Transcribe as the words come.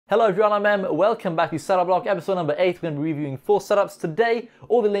Hello everyone, I'm Em. Welcome back to TechBlock episode number 8. We're going to be reviewing 4 setups today.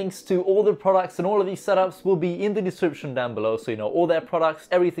 All the links to all the products and all of these setups will be in the description down below. So you know all their products,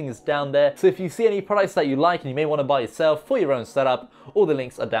 everything is down there. So if you see any products that you like and you may want to buy yourself for your own setup, all the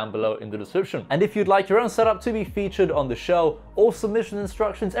links are down below in the description. And if you'd like your own setup to be featured on the show, all submission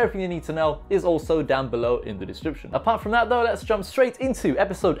instructions, everything you need to know is also down below in the description. Apart from that though, let's jump straight into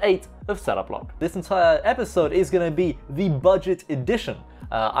episode 8 of TechBlock. This entire episode is going to be the budget edition.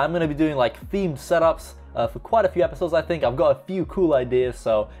 I'm going to be doing like themed setups for quite a few episodes. I think I've got a few cool ideas,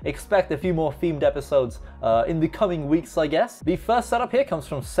 so expect a few more themed episodes in the coming weeks, I guess. The first setup here comes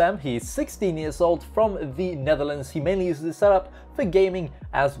from Sam. He's 16 years old from the Netherlands. He mainly uses this setup for gaming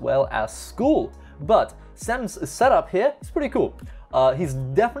as well as school. But Sam's setup here is pretty cool. He's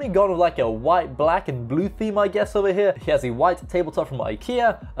definitely gone with like a white, black and blue theme, I guess, over here. He has a white tabletop from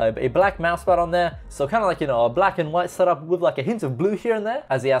IKEA, a black mousepad on there. So kind of like, you know, a black and white setup with like a hint of blue here and there,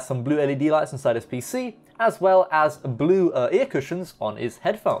 as he has some blue LED lights inside his PC, as well as blue ear cushions on his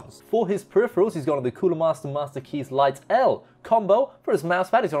headphones. For his peripherals, he's gone with the Cooler Master Master Keys Light L combo. For his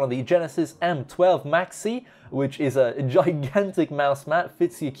mousepad, he's gone with the Genesis M12 Max C, which is a gigantic mouse mat,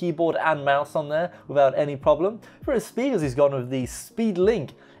 fits your keyboard and mouse on there without any problem. For his speakers, he's gone with the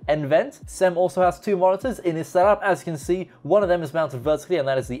SpeedLink N-Vent. Sam also has 2 monitors in his setup. As you can see, one of them is mounted vertically, and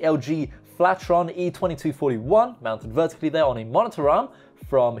that is the LG Flatron E2241, mounted vertically there on a monitor arm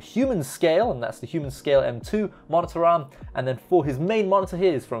from Human Scale, and that's the Human Scale M2 monitor arm. And then for his main monitor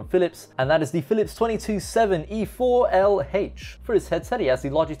here is from Philips, and that is the Philips 227E4LH. For his headset, he has the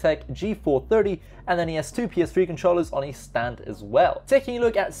Logitech G430, and then he has 2 PS3 controllers on a stand as well. Taking a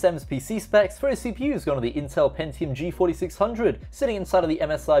look at Sam's PC specs, for his CPU, he's gone with the Intel Pentium G4600, sitting inside of the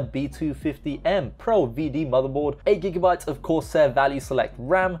MSI B250M Pro VD motherboard, 8GB of Corsair Value Select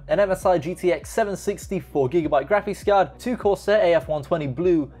RAM, an MSI GTX 760 4GB graphics card, 2 Corsair AF120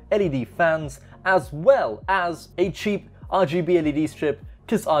 blue LED fans, as well as a cheap RGB LED strip,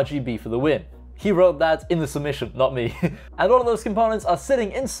 because RGB for the win. He wrote that in the submission, not me. And all of those components are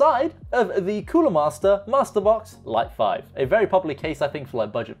sitting inside of the Cooler Master Masterbox Lite 5. A very popular case, I think, for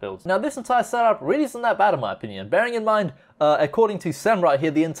like budget builds. Now this entire setup really isn't that bad in my opinion. Bearing in mind, according to Sam right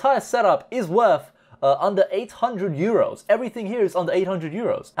here, the entire setup is worth under 800 euros. Everything here is under 800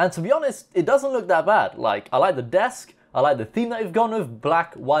 euros. And to be honest, it doesn't look that bad. Like, I like the desk, I like the theme that you've gone with,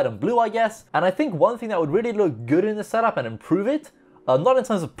 black, white and blue, I guess. And I think one thing that would really look good in the setup and improve it, not in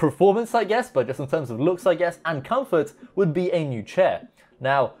terms of performance, I guess, but just in terms of looks, I guess, and comfort, would be a new chair.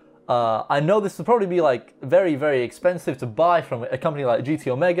 Now, I know this would probably be like very, very expensive to buy from a company like GT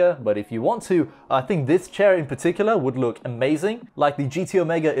Omega, but if you want to, I think this chair in particular would look amazing. Like the GT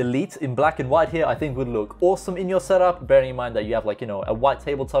Omega Elite in black and white here, I think would look awesome in your setup, bearing in mind that you have like, you know, a white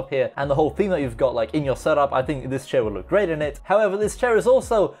tabletop here and the whole theme that you've got like in your setup. I think this chair would look great in it. However, this chair is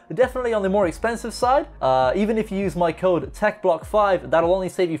also definitely on the more expensive side. Even if you use my code TechBlock5, that'll only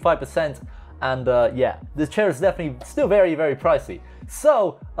save you 5%. And yeah, this chair is definitely still very, very pricey.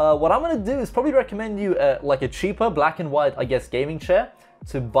 So what I'm going to do is probably recommend you like a cheaper black and white, I guess, gaming chair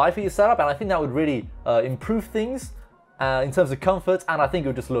to buy for your setup. And I think that would really improve things in terms of comfort. And I think it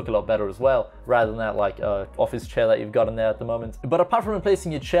would just look a lot better as well, rather than that like office chair that you've got in there at the moment. But apart from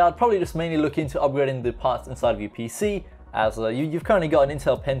replacing your chair, I'd probably just mainly look into upgrading the parts inside of your PC. As you've currently got an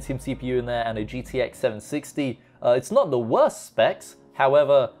Intel Pentium CPU in there and a GTX 760. It's not the worst specs.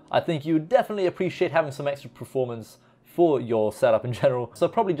 However, I think you would definitely appreciate having some extra performance for your setup in general. So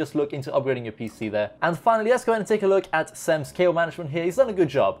probably just look into upgrading your PC there. And finally, let's go ahead and take a look at Sam's cable management here. He's done a good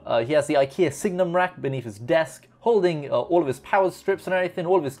job. He has the IKEA Signum rack beneath his desk, holding all of his power strips and everything,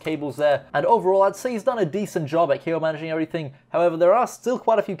 all of his cables there. And overall, I'd say he's done a decent job at cable managing everything. However, there are still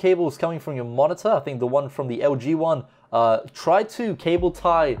quite a few cables coming from your monitor. I think the one from the LG one, try to cable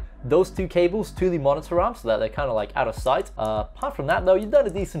tie those 2 cables to the monitor arm so that they're kind of like out of sight. Apart from that though, you've done a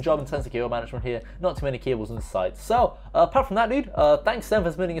decent job in terms of cable management here. Not too many cables inside. So apart from that, dude, thanks Sam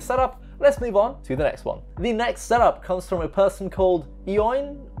for submitting a setup. Let's move on to the next one. The next setup comes from a person called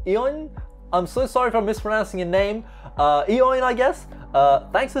Eoin? I'm so sorry if I'm mispronouncing your name. Eoin, I guess.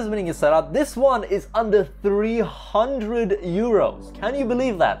 Thanks for submitting a setup. This one is under 300 euros. Can you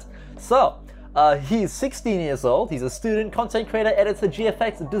believe that? So, he's 16 years old. He's a student, content creator, editor,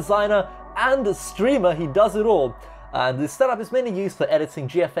 GFX designer, and a streamer. He does it all. And this setup is mainly used for editing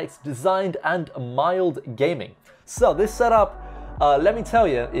GFX designed and mild gaming. So this setup, let me tell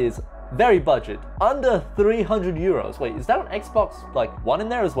you, is very budget, under 300 euros. Wait, is that an Xbox like One in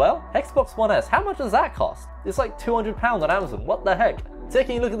there as well? Xbox One S, how much does that cost? It's like £200 on Amazon, what the heck?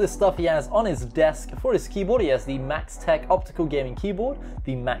 Taking a look at the stuff he has on his desk, for his keyboard he has the Maxtek Optical Gaming Keyboard,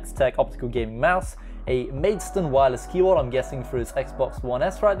 the Maxtek Optical Gaming Mouse, a Maidston wireless keyboard, I'm guessing for his Xbox One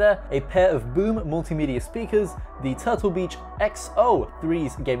S right there, a pair of Boom multimedia speakers, the Turtle Beach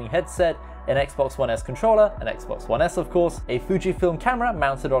XO3's gaming headset, an Xbox One S controller, an Xbox One S of course, a Fujifilm camera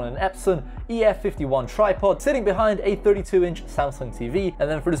mounted on an Espon EF51 tripod sitting behind a 32-inch Samsung TV, and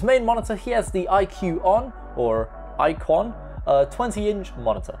then for his main monitor he has the Eoin, or Icon, 20-inch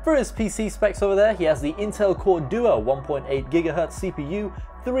monitor. For his PC specs over there, he has the Intel Core Duo 1.8 GHz CPU,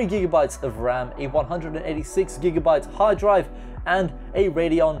 3 GB of RAM, a 186 GB hard drive, and a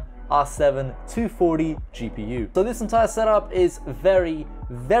Radeon R7 240 GPU. So this entire setup is very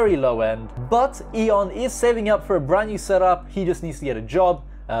low end, but Eoin is saving up for a brand new setup. He just needs to get a job.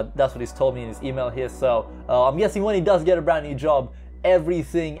 That's what he's told me in his email here. So I'm guessing when he does get a brand new job,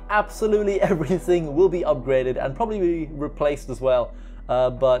 everything, absolutely everything will be upgraded and probably be replaced as well.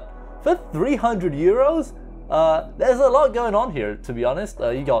 But for 300 euros, there's a lot going on here, to be honest.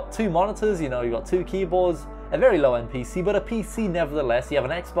 You got 2 monitors, you got 2 keyboards, a very low-end PC, but a PC nevertheless. You have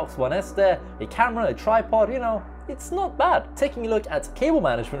an Xbox One S there, a camera, a tripod, it's not bad. Taking a look at cable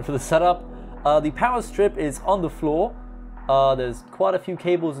management for the setup, the power strip is on the floor. There's quite a few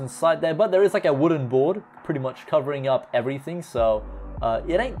cables inside there, but there is like a wooden board pretty much covering up everything, so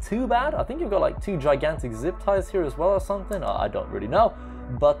it ain't too bad. I think you've got like 2 gigantic zip ties here as well or something. I don't really know,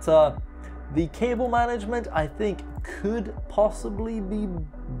 but the cable management I think could possibly be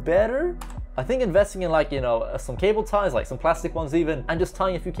better. I think investing in like, some cable ties, like some plastic ones even, and just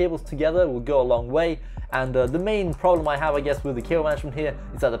tying a few cables together will go a long way. And the main problem I have, I guess, with the cable management here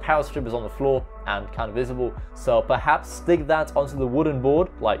is that the power strip is on the floor and kind of visible. So perhaps stick that onto the wooden board,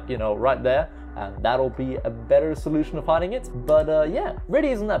 like, right there, and that'll be a better solution of hiding it. But yeah,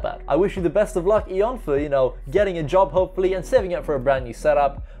 really isn't that bad. I wish you the best of luck, Eoin, for, getting a job hopefully and saving up for a brand new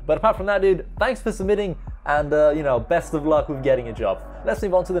setup. But apart from that, dude, thanks for submitting, and best of luck with getting a job. Let's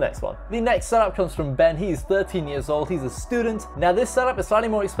move on to the next one. The next setup comes from Ben. He's 13 years old, he's a student. Now this setup is slightly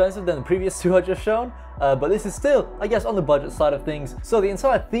more expensive than the previous 2 I just shown, but this is still, I guess, on the budget side of things. So the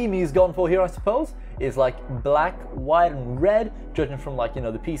entire theme he's gone for here, I suppose, is like black, white, and red, judging from like, the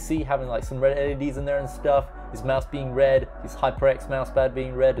PC having like some red LEDs in there and stuff, his mouse being red, his HyperX mousepad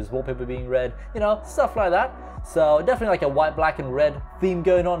being red, his wallpaper being red, stuff like that. So definitely like a white, black, and red theme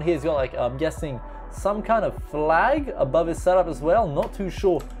going on here. He's got like, I'm guessing, some kind of flag above his setup as well. Not too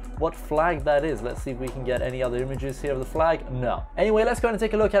sure what flag that is. Let's see if we can get any other images here of the flag. No. Anyway, let's go and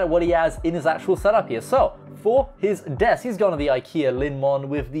take a look at what he has in his actual setup here. So for his desk, he's gone to the IKEA Linmon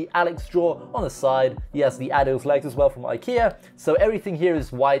with the Alex drawer on the side. He has the Adil's legs as well from IKEA. So everything here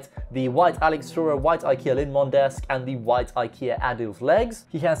is white. The white Alex drawer, white IKEA Linmon desk, and the white IKEA Adil's legs.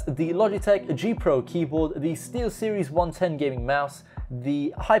 He has the Logitech G Pro keyboard, the SteelSeries 110 gaming mouse,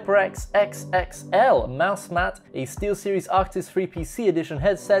 the HyperX XXL mouse mat, a SteelSeries Arctis 3 PC Edition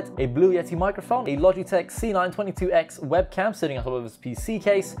headset, a Blue Yeti microphone, a Logitech C922X webcam sitting on top of his PC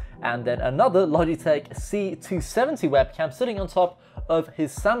case, and then another Logitech C270 webcam sitting on top of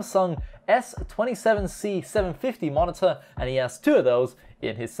his Samsung S27C 750 monitor, and he has 2 of those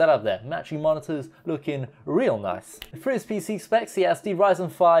in his setup there. Matching monitors, looking real nice. For his PC specs, he has the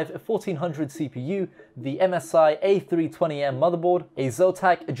Ryzen 5 1400 CPU, the MSI A320M motherboard, a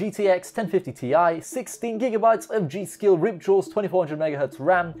Zotac GTX 1050 Ti, 16 GB of G.Skill Ripjaw's 2400 MHz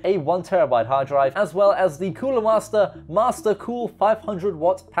RAM, a 1TB hard drive, as well as the Cooler Master Cool 500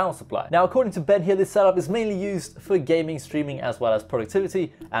 watt power supply. Now, according to Ben here, this setup is mainly used for gaming, streaming, as well as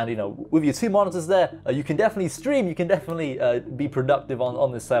productivity. And with your 2 monitors there, you can definitely stream, you can definitely be productive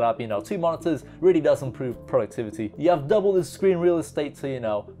on this setup. 2 monitors really does improve productivity. You have double the screen real estate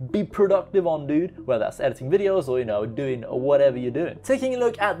to, be productive on, dude, whether that's editing videos or, doing whatever you're doing. Taking a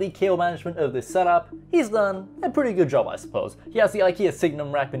look at the cable management of this setup, he's done a pretty good job, I suppose. He has the IKEA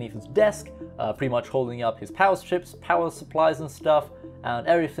Signum rack beneath his desk, pretty much holding up his power strips, power supplies and stuff, and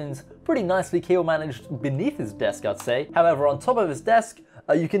everything's pretty nicely cable managed beneath his desk, I'd say. However, on top of his desk,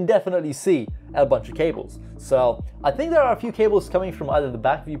 you can definitely see a bunch of cables. So I think there are a few cables coming from either the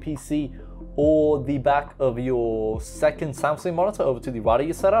back of your PC or the back of your second Samsung monitor over to the right of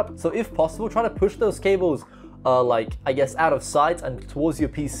your setup. So if possible, try to push those cables like, I guess, out of sight and towards your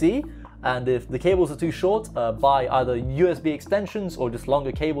PC. And if the cables are too short, buy either USB extensions or just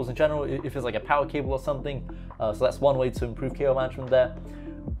longer cables in general, if it's like a power cable or something. So that's one way to improve cable management there.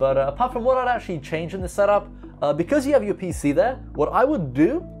 But apart from what I'd actually change in the setup, because you have your PC there, what I would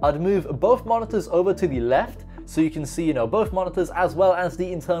do, I'd move both monitors over to the left so you can see, both monitors as well as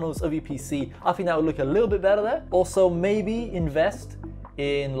the internals of your PC. I think that would look a little bit better there. Also, maybe invest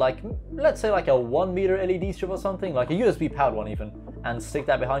in like, let's say like a 1 meter LED strip or something, like a USB powered one even, and stick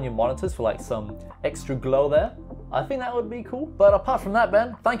that behind your monitors for like some extra glow there. I think that would be cool. But apart from that,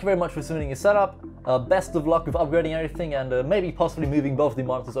 Ben, thank you very much for submitting your setup. Best of luck with upgrading everything, and maybe possibly moving both the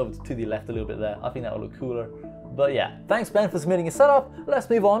monitors over to the left a little bit there. I think that would look cooler. But yeah, thanks Ben for submitting a setup. Let's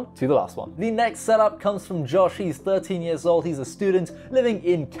move on to the last one. The next setup comes from Josh. He's 13 years old. He's a student living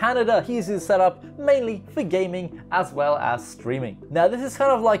in Canada. He uses his setup mainly for gaming as well as streaming. Now this is kind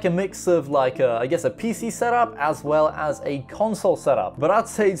of like a mix of like I guess a PC setup as well as a console setup. But I'd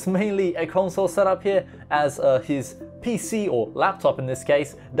say it's mainly a console setup here, as his PC, or laptop in this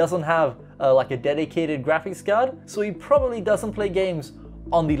case, doesn't have like a dedicated graphics card. So he probably doesn't play games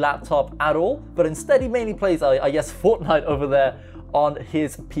on the laptop at all, but instead he mainly plays, I guess, Fortnite over there on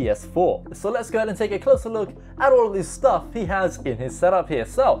his PS4. So let's go ahead and take a closer look at all of this stuff he has in his setup here.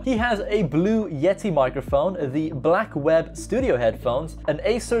 So he has a Blue Yeti microphone, the Black Web Studio headphones, an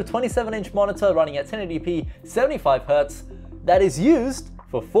Acer 27-inch monitor running at 1080p 75Hz that is used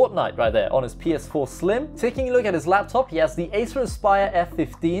for Fortnite right there on his PS4 Slim. Taking a look at his laptop, he has the Acer Aspire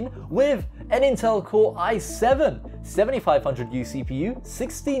F15 with an Intel Core i7 7500U CPU,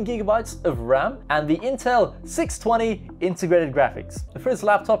 16GB of RAM, and the Intel 620 integrated graphics. For his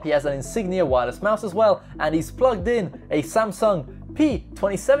laptop, he has an Insignia wireless mouse as well, and he's plugged in a Samsung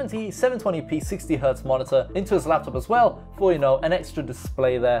P2070 720p 60Hz monitor into his laptop as well for, you know, an extra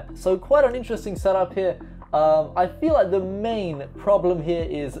display there. So quite an interesting setup here. I feel like the main problem here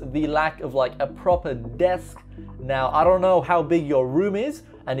is the lack of like a proper desk. Now, I don't know how big your room is,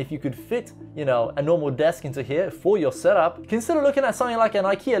 and if you could fit, you know, a normal desk into here for your setup, consider looking at something like an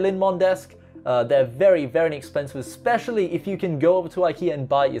IKEA Linmon desk. They're very, very inexpensive, especially if you can go over to IKEA and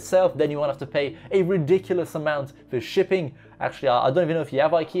buy it yourself. Then you won't have to pay a ridiculous amount for shipping. Actually, I don't even know if you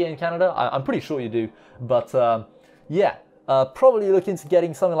have IKEA in Canada. I'm pretty sure you do. But yeah, probably look into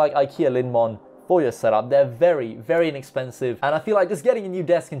getting something like IKEA Linmon for your setup. They're very, very inexpensive, and I feel like just getting a new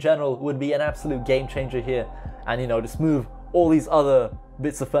desk in general would be an absolute game changer here, and, you know, just move all these other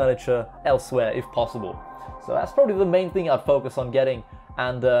bits of furniture elsewhere if possible. So that's probably the main thing I'd focus on getting,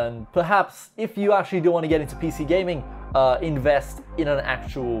 and perhaps if you actually do want to get into PC gaming, invest in an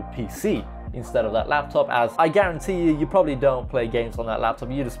actual PC instead of that laptop, as I guarantee you probably don't play games on that laptop.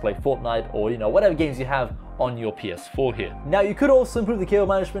 You just play Fortnite or, you know, whatever games you have on your PS4 here. Now, you could also improve the cable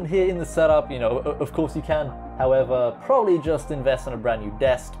management here in the setup, you know, of course you can. However, probably just invest in a brand new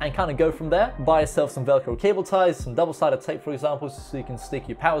desk and kind of go from there. Buy yourself some Velcro cable ties, some double-sided tape, for example, so you can stick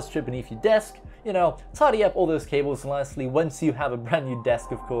your power strip beneath your desk. You know, tidy up all those cables nicely once you have a brand new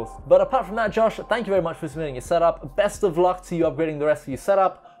desk, of course. But apart from that, Josh, thank you very much for submitting your setup. Best of luck to you upgrading the rest of your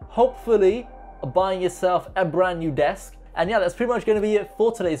setup. Hopefully, buying yourself a brand new desk. And yeah, that's pretty much going to be it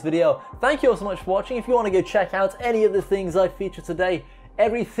for today's video. Thank you all so much for watching. If you want to go check out any of the things I featured today,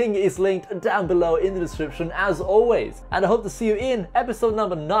 everything is linked down below in the description as always. And I hope to see you in episode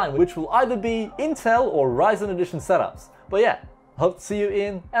number 9, which will either be Intel or Ryzen Edition setups. But yeah, hope to see you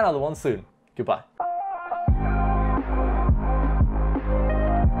in another one soon. Goodbye.